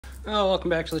Oh, welcome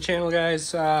back to the channel,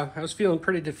 guys. I was feeling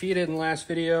pretty defeated in the last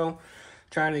video,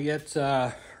 trying to get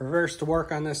reverse to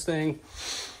work on this thing.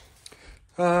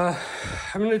 I'm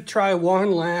going to try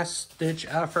one last ditch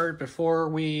effort before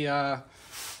we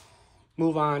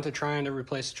move on to trying to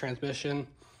replace the transmission.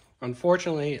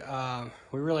 Unfortunately,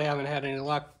 we really haven't had any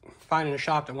luck finding a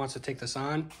shop that wants to take this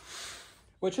on,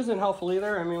 which isn't helpful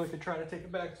either. I mean, we could try to take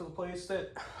it back to the place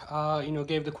that,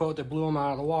 gave the quote that blew them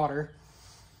out of the water.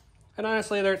 And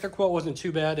honestly, their quote wasn't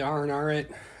too bad to R&R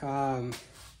it.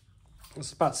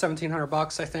 It's about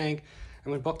 $1,700, I think.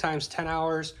 And with book time's 10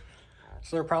 hours,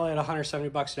 so they're probably at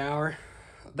 $170 an hour.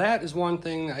 That is one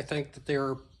thing I think that they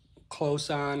were close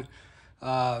on.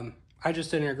 I just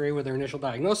didn't agree with their initial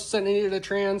diagnosis that they needed a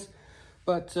trans,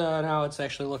 but now it's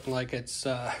actually looking like it's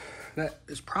that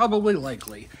is probably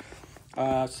likely.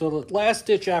 So the last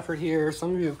ditch effort here,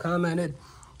 some of you have commented,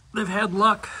 they've had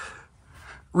luck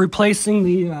replacing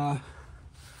the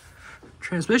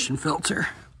transmission filter.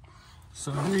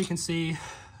 So here you can see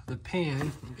the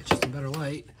pan. I'll get you some better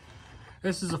light.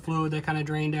 This is a fluid that kind of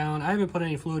drained down. I haven't put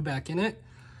any fluid back in it.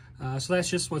 So that's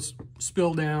just what's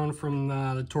spilled down from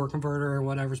the torque converter or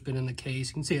whatever's been in the case.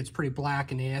 You can see it's pretty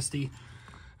black and nasty.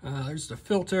 There's the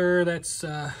filter that's, you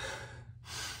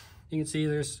can see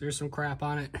there's some crap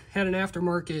on it. Had an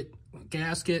aftermarket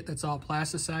gasket that's all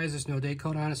plasticized. There's no date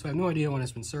code on it, so I have no idea when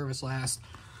it's been serviced last.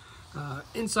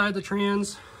 Inside the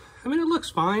trans, I mean, it looks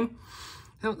fine.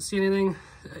 I don't see anything.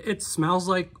 It smells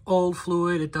like old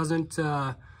fluid. It doesn't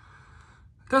smell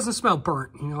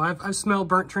burnt. You know, I've smelled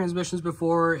burnt transmissions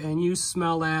before, and you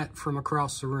smell that from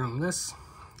across the room. This,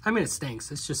 I mean, it stinks.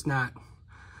 It's just not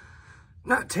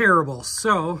terrible.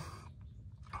 So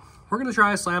we're gonna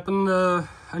try slapping a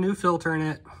new filter in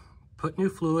it, put new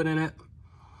fluid in it,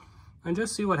 and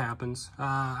just see what happens.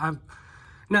 I'm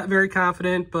not very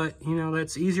confident, but you know,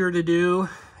 that's easier to do.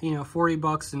 You know,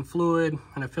 $40 in fluid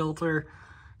and a filter,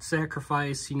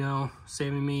 sacrifice, you know,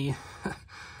 saving me.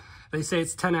 They say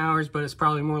it's 10 hours, but it's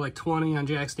probably more like 20 on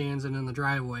jack stands and in the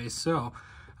driveway. So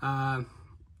I'm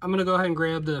gonna go ahead and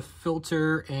grab the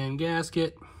filter and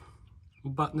gasket,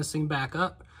 button this thing back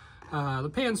up. The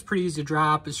pan's pretty easy to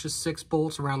drop. It's just 6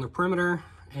 bolts around the perimeter,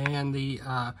 and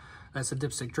that's a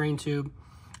dipstick drain tube,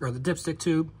 or the dipstick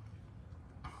tube.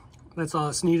 That's all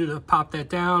that's needed to pop that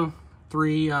down.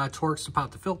 3 torques to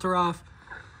pop the filter off.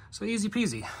 So easy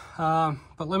peasy.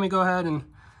 But let me go ahead and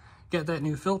get that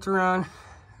new filter on.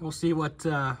 We'll see what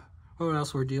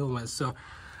else we're dealing with. So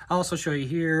I'll also show you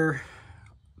here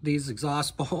these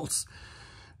exhaust bolts.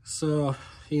 So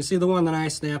you can see the one that I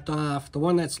snapped off. The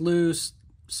one that's loose,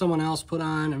 someone else put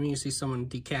on. I mean, you see someone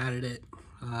decatted it.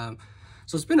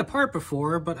 So it's been apart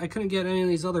before, but I couldn't get any of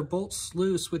these other bolts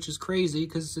loose, which is crazy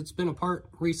because it's been apart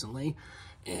recently.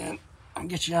 And I'll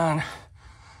get you on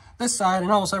this side,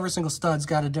 and almost every single stud's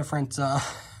got a different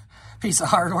piece of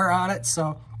hardware on it.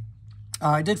 So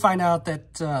I did find out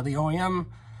that the OEM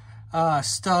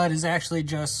stud is actually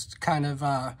just kind of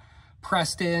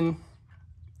pressed in,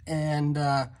 and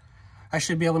I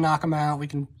should be able to knock them out. We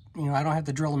can, you know, I don't have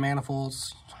to drill the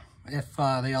manifolds if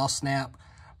they all snap,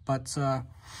 but if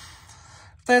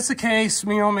that's the case,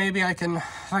 you know, maybe I can,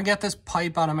 if I get this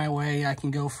pipe out of my way, I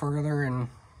can go further and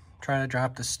try to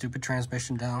drop this stupid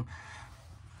transmission down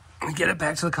and get it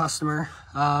back to the customer.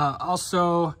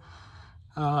 Also,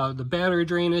 the battery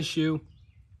drain issue.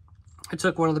 I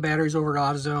took one of the batteries over to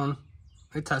AutoZone.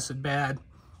 It tested bad,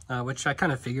 which I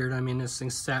kind of figured. I mean, this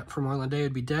thing sat for more than a day,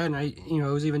 it'd be dead. And it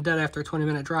was even dead after a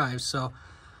 20-minute drive. So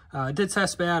it did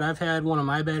test bad. I've had one of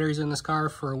my batteries in this car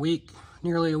for a week,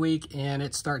 nearly a week, and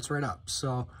it starts right up.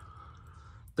 So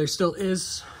there still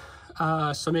is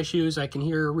some issues. I can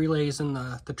hear relays in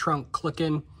the trunk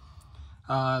clicking.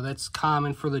 That's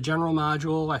common for the general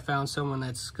module. I found someone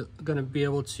that's going to be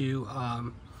able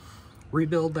to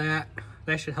rebuild that.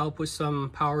 That should help with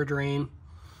some power drain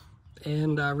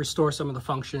and restore some of the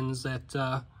functions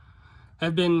that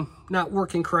have been not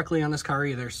working correctly on this car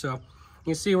either. So you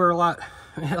can see we're a lot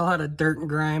of dirt and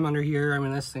grime under here. I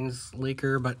mean, this thing's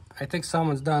leaker, but I think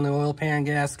someone's done the oil pan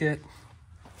gasket.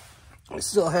 I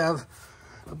still have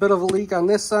a bit of a leak on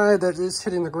this side that is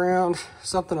hitting the ground.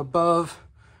 Something above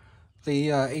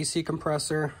the AC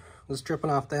compressor was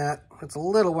dripping off that. It's a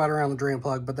little wet around the drain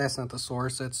plug, but that's not the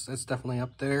source. It's definitely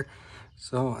up there.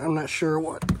 So I'm not sure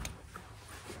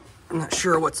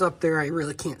what's up there. I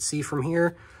really can't see from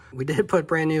here. We did put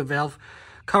brand new valve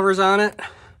covers on it,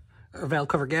 or valve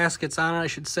cover gaskets on it, I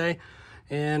should say,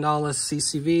 and all the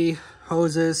CCV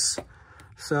hoses.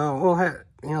 So we'll have,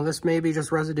 you know, this may be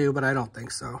just residue, but I don't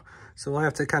think so. So we'll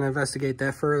have to kind of investigate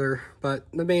that further. But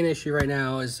the main issue right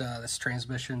now is this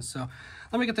transmission. So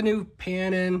let me get the new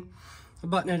pan in,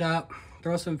 button it up,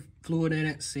 throw some fluid in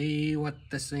it, see what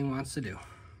this thing wants to do.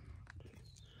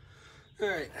 All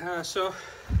right, so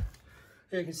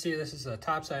you can see this is the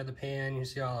top side of the pan. You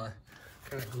see all the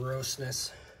kind of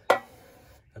grossness.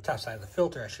 The top side of the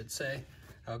filter, I should say.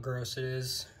 How gross it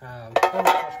is.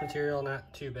 Wash material,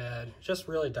 not too bad. Just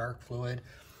really dark fluid.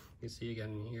 You can see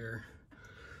again here.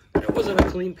 It wasn't a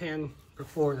clean pan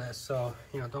before this, so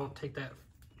you know, don't take that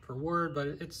for word, but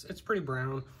it's pretty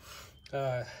brown.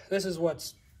 This is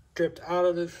what's dripped out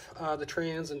of the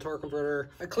trans and torque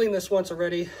converter. I cleaned this once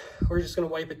already. We're just gonna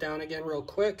wipe it down again real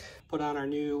quick. Put on our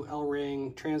new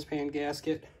L-ring transpan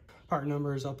gasket. Part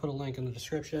numbers, I'll put a link in the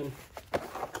description.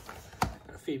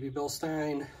 A Phoebe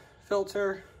Bilstein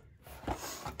filter.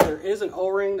 There is an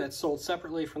O-ring that's sold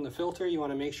separately from the filter. You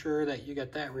wanna make sure that you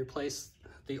get that and replace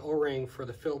the O-ring for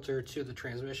the filter to the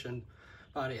transmission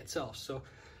body itself. So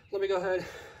let me go ahead,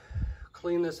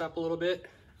 clean this up a little bit.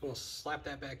 We'll slap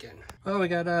that back in. Well, we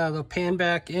got the pan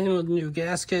back in with new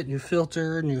gasket, new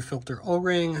filter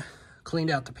O-ring.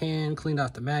 Cleaned out the pan, cleaned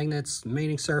out the magnets, the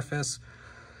mating surface.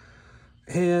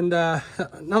 And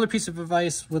another piece of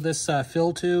advice with this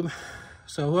fill tube.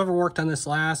 So whoever worked on this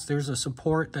last, there's a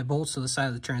support that bolts to the side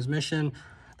of the transmission.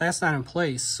 That's not in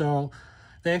place. So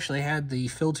they actually had the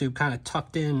fill tube kind of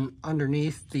tucked in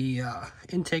underneath the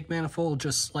intake manifold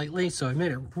just slightly. So it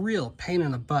made a real pain in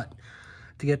the butt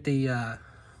to get the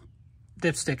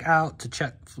dipstick out to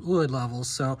check fluid levels.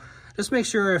 So just make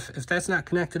sure if that's not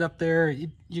connected up there,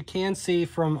 you can see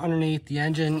from underneath the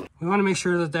engine. We want to make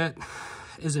sure that that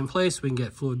is in place. We can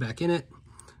get fluid back in it.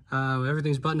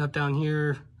 Everything's buttoned up down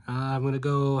here. I'm going to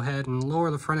go ahead and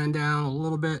lower the front end down a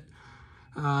little bit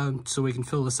so we can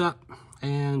fill this up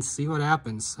and see what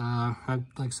happens. Like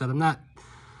I said, I'm not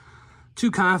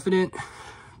too confident,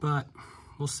 but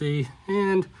we'll see.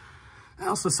 And I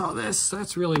also saw this.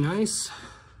 That's really nice.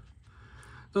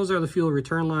 Those are the fuel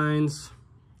return lines.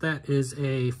 That is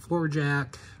a floor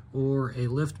jack or a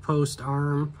lift post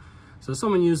arm. So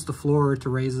someone used the floor to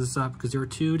raise this up because they were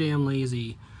too damn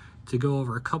lazy to go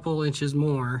over a couple inches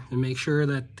more and make sure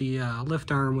that the lift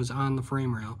arm was on the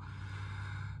frame rail.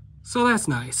 So that's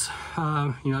nice.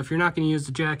 You know, if you're not going to use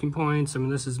the jacking points, I mean,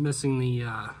 this is missing the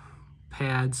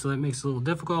pad, so that makes it a little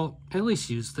difficult. At least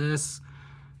use this,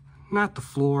 not the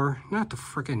floor, not the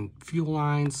freaking fuel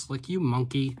lines, like you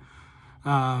monkey.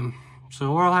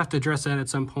 So we'll have to address that at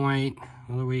some point.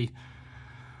 Whether we'll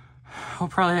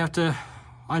probably have to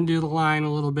undo the line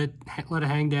a little bit, let it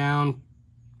hang down,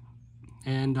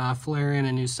 and flare in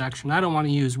a new section. I don't want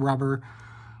to use rubber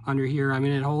under here. I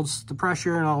mean, it holds the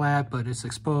pressure and all that, but it's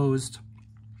exposed.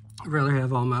 I'd rather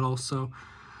have all metal, so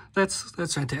that's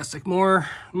fantastic. More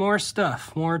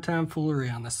stuff, more tomfoolery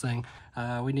on this thing.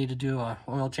 We need to do a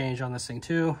oil change on this thing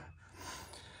too.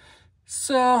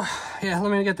 So yeah,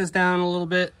 let me get this down a little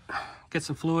bit, get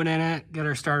some fluid in it, get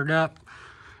her started up,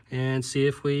 and see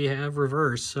if we have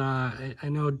reverse. I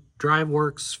know drive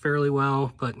works fairly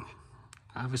well, but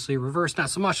obviously reverse not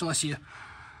so much unless you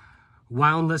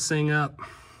wound this thing up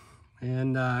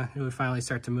and it would finally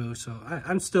start to move. So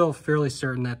I'm still fairly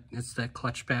certain that it's that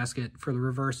clutch basket for the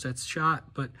reverse that's shot,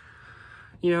 but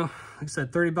you know, like I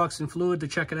said, 30 bucks in fluid to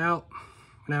check it out.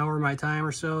 An hour of my time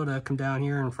or so to come down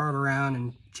here and fart around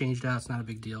and change it out. It's not a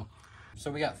big deal.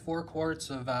 So we got 4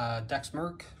 quarts of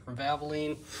Dexmerc from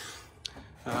Valvoline.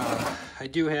 I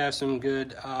do have some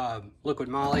good liquid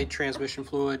moly transmission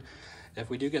fluid.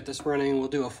 If we do get this running, we'll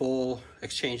do a full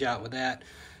exchange out with that.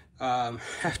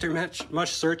 After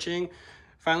much searching,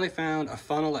 finally found a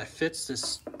funnel that fits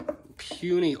this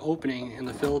puny opening in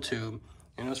the fill tube.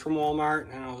 And it was from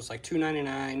Walmart, and it was like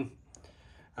 $2.99.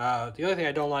 The other thing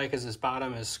I don't like is this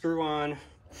bottom is screw-on.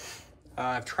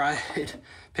 I've tried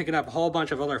picking up a whole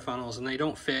bunch of other funnels and they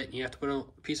don't fit. You have to put a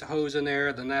piece of hose in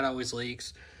there, then that always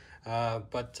leaks.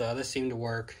 But this seemed to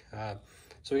work.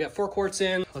 So we got 4 quarts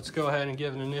in. Let's go ahead and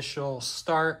give an initial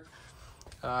start.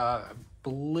 I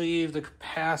believe the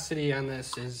capacity on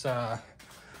this is a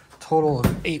total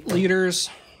of 8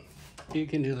 liters. You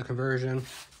can do the conversion.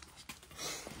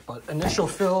 But initial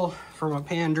fill from a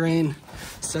pan drain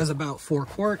says about 4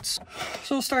 quarts.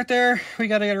 So we'll start there. We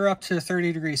got to get her up to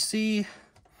 30 degrees C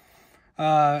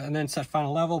and then set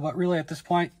final level. But really at this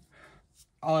point,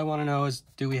 all I want to know is,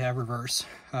 do we have reverse?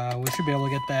 We should be able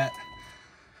to get that.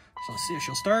 So let's see if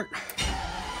she'll start.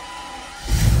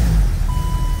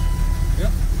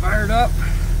 Yep, fired up.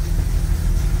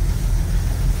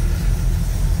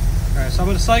 All right, so I'm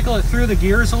going to cycle it through the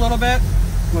gears a little bit.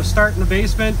 I'm going to start in the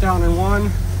basement, down in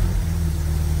 1.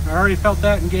 I already felt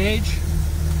that engage.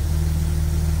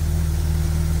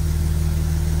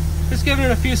 Just giving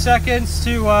it a few seconds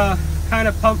to kind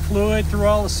of pump fluid through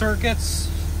all the circuits.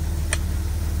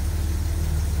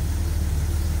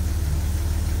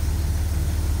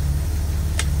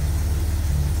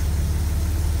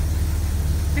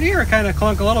 can hear it kind of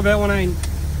clunk a little bit when I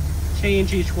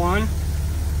change each one.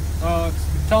 So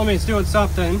it's telling me it's doing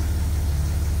something.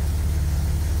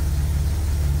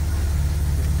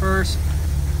 First,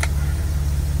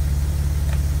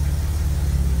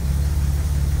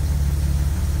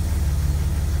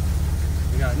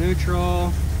 we got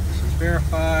neutral. This is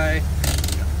verify.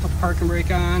 Put the parking brake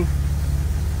on.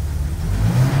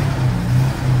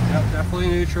 Yep, definitely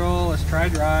neutral. Let's try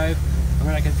drive. I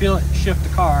mean, I can feel it shift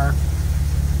the car.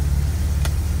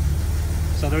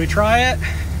 So do we try it?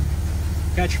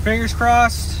 Got your fingers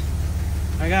crossed.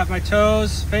 I got my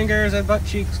toes, fingers, and butt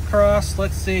cheeks crossed.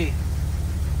 Let's see.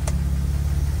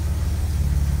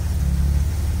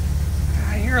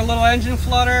 I hear a little engine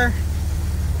flutter.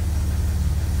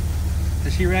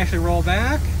 Does she actually roll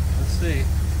back? Let's see.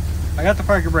 I got the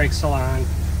parking brake still on.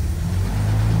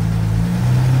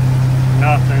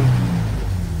 Nothing.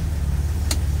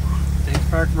 Take the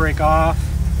parking brake off.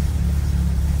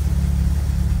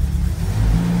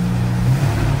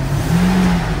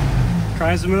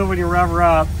 Tries to move when you rev her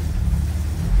up.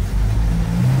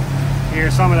 Hear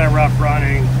some of that rough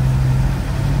running.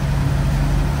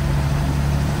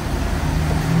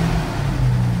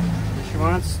 If she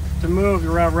wants to move,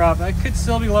 you rev her up. That could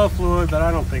still be low fluid, but I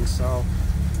don't think so.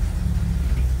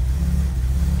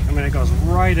 I mean, it goes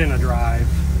right into drive.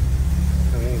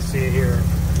 You can see it here.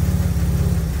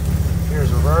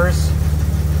 Here's reverse.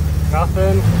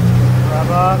 Nothing. Rev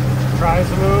up. Tries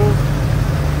to move.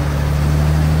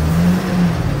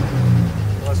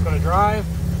 Let's go to drive.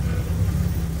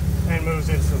 And moves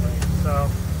instantly. So,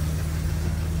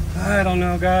 I don't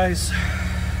know, guys.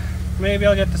 Maybe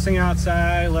I'll get this thing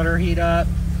outside, let her heat up,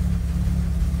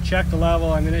 check the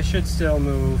level. I mean, it should still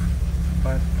move,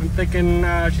 but I'm thinking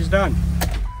she's done.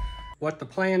 What the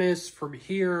plan is from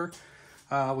here,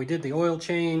 we did the oil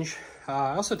change.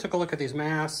 I also took a look at these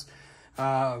masks.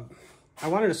 I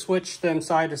wanted to switch them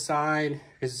side to side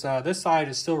because this side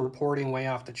is still reporting way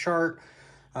off the chart.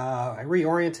 I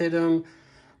reoriented them.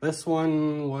 This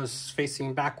one was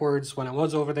facing backwards when it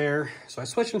was over there. So I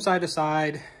switched them side to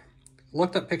side,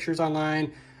 looked up pictures online.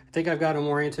 I think I've got them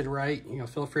oriented right. You know,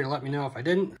 feel free to let me know if I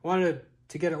didn't. Wanted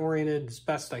to get it oriented as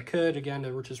best I could. Again,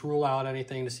 to just rule out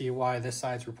anything to see why this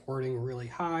side's reporting really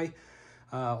high.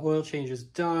 Oil change is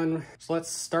done. So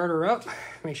let's start her up,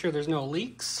 make sure there's no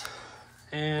leaks,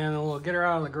 and we'll get her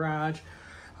out of the garage.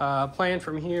 Plan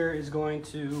from here is going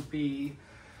to be,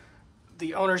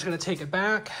 the owner's gonna take it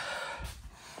back.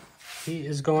 He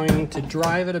is going to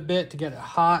drive it a bit to get it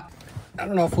hot. I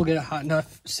don't know if we'll get it hot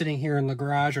enough sitting here in the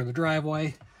garage or the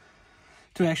driveway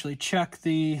to actually check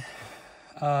the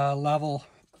level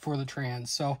for the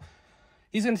trans. So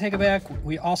he's going to take it back.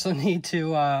 We also need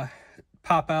to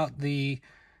pop out the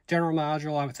general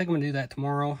module. I think I'm going to do that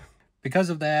tomorrow. Because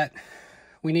of that,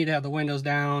 we need to have the windows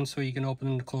down so you can open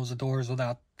and close the doors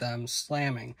without them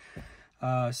slamming.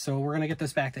 So we're going to get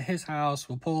this back to his house.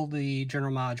 We'll pull the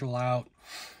general module out,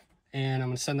 and I'm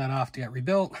going to send that off to get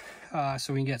rebuilt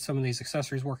so we can get some of these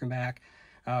accessories working back.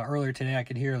 Earlier today, I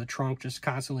could hear the trunk just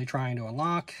constantly trying to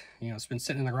unlock. You know, it's been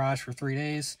sitting in the garage for 3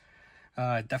 days.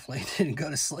 Definitely didn't go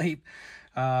to sleep.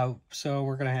 So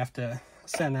we're going to have to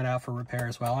send that out for repair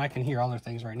as well. I can hear other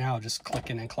things right now just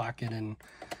clicking and clocking. And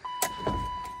all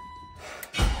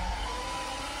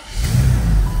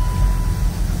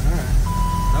right.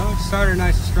 So it started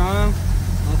nice and strong.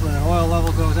 Hopefully the oil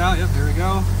level goes out. Yep, there we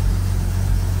go.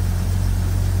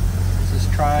 Let's just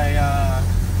try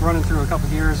running through a couple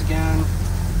gears again.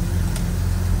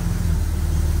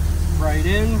 Right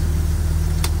in.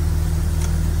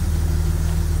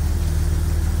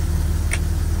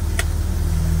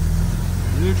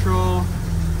 Neutral.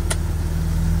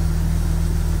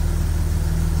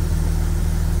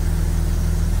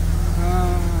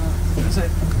 Is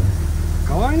it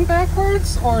going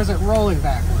backwards or is it rolling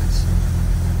backwards?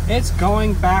 It's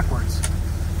going backwards.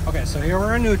 Okay, so here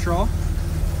we're in neutral.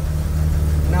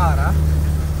 Nada,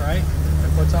 right?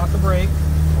 It puts off the brake.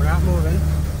 We're not moving.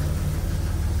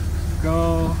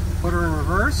 Go put her in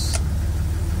reverse.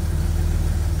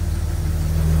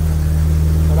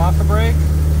 Put off the brake.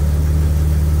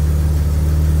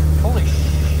 Holy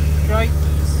shnikes.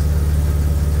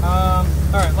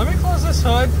 Alright, let me close this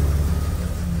hood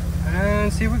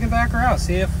and see if we can back her out.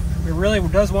 See if it really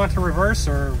does want to reverse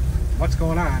or what's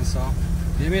going on. So,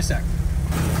 give me a sec.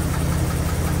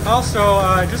 Also,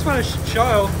 I just want to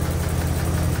show,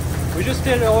 we just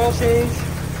did an oil change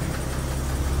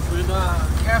with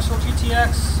Castrol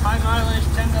GTX high mileage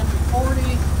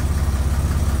 10W40.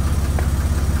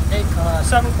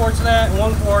 7 quarts of that and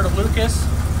 1 quart of Lucas.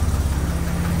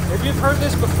 If you've heard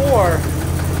this before,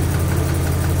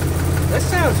 this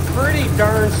sounds pretty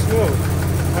darn smooth.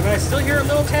 I mean, I still hear a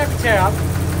little tappy tap,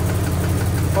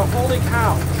 but holy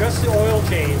cow, just the oil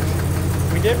change.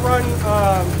 We did run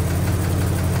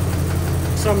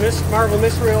some Marvel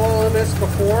Mystery Oil in this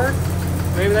before.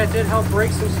 Maybe that did help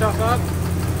break some stuff up.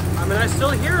 I mean, I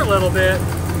still hear a little bit,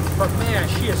 but man,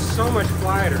 she is so much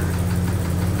quieter.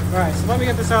 All right, so let me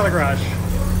get this out of the garage.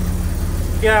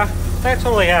 Yeah, that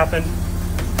totally happened.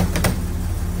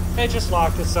 It just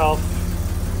locked itself.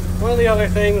 One of the other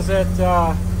things that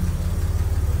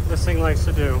this thing likes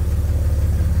to do.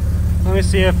 Let me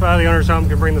see if the owner's home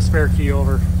can bring the spare key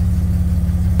over.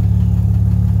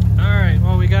 All right,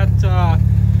 well, we got the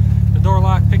door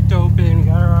lock picked open,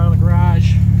 got her out of the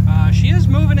garage. She is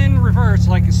moving in reverse.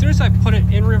 Like, as soon as I put it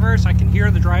in reverse, I can hear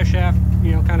the drive shaft,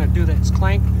 you know, kind of do that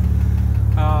clank.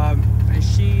 And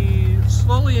she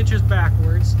slowly inches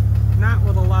backwards, not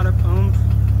with a lot of oomph.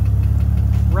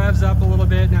 Revs up a little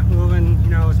bit, not moving, you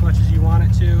know, as much as you want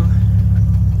it to.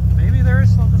 Maybe there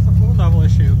is just a fuel level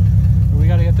issue. We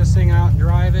got to get this thing out and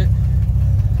drive it,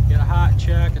 get a hot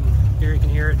check, and here you can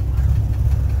hear it.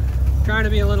 Trying to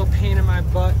be a little pain in my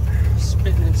butt,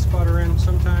 spitting and sputtering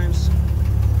sometimes.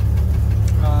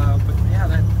 But yeah,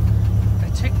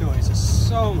 that tick noise is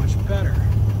so much better.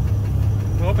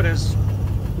 I'm hoping as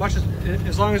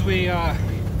long as we,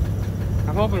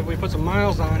 I'm hoping if we put some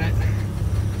miles on it,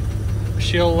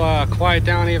 she'll quiet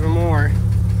down even more.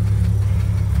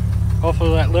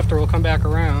 Hopefully that lifter will come back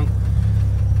around.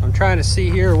 I'm trying to see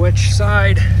here which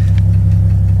side.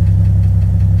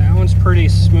 That one's pretty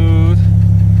smooth.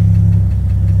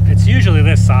 It's usually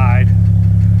this side,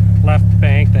 left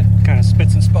bank, that kind of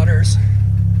spits and sputters.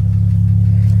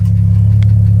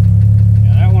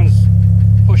 Yeah, that one's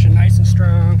pushing nice and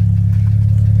strong.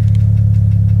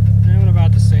 That one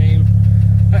about the same.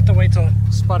 I have to wait till it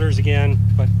sputters again,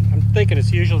 but I'm thinking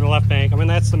it's usually the left bank. I mean,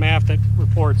 that's the map that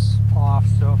reports off,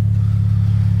 so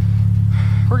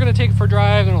we're gonna take it for a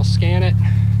drive and we'll scan it,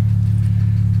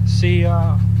 see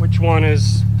which one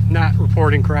is not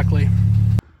reporting correctly.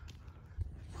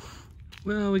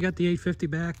 Well, we got the 850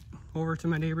 back over to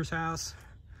my neighbor's house.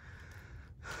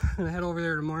 I'm gonna head over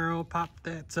there tomorrow, pop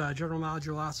that general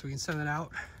module off so we can send it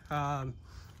out.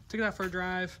 Took it out for a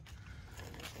drive.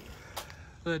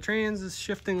 The trans is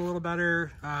shifting a little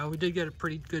better. We did get it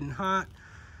pretty good and hot,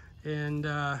 and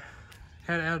had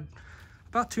to add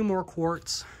about 2 more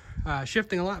quarts.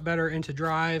 Shifting a lot better into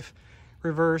drive.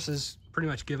 Reverse is pretty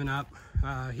much given up.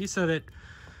 He said it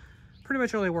pretty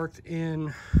much only worked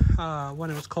in when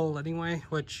it was cold anyway,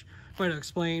 which might have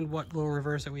explained what little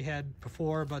reverse that we had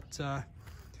before, but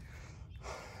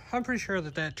I'm pretty sure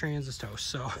that trans is toast,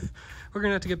 so we're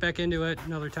gonna have to get back into it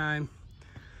another time.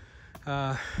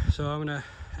 So I'm gonna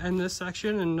end this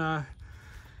section and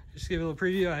just give you a little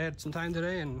preview. I had some time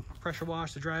today and pressure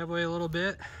washed the driveway a little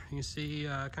bit. You can see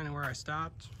kind of where I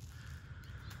stopped.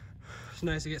 It's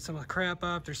nice to get some of the crap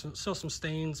up. There's still some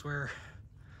stains where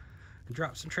I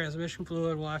dropped some transmission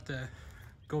fluid. We'll have to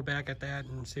go back at that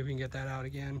and see if we can get that out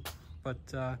again. But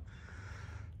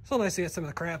still nice to get some of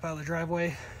the crap out of the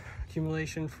driveway,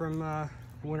 accumulation from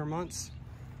winter months.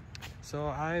 So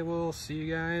I will see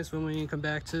you guys when we come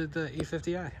back to the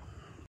 850i.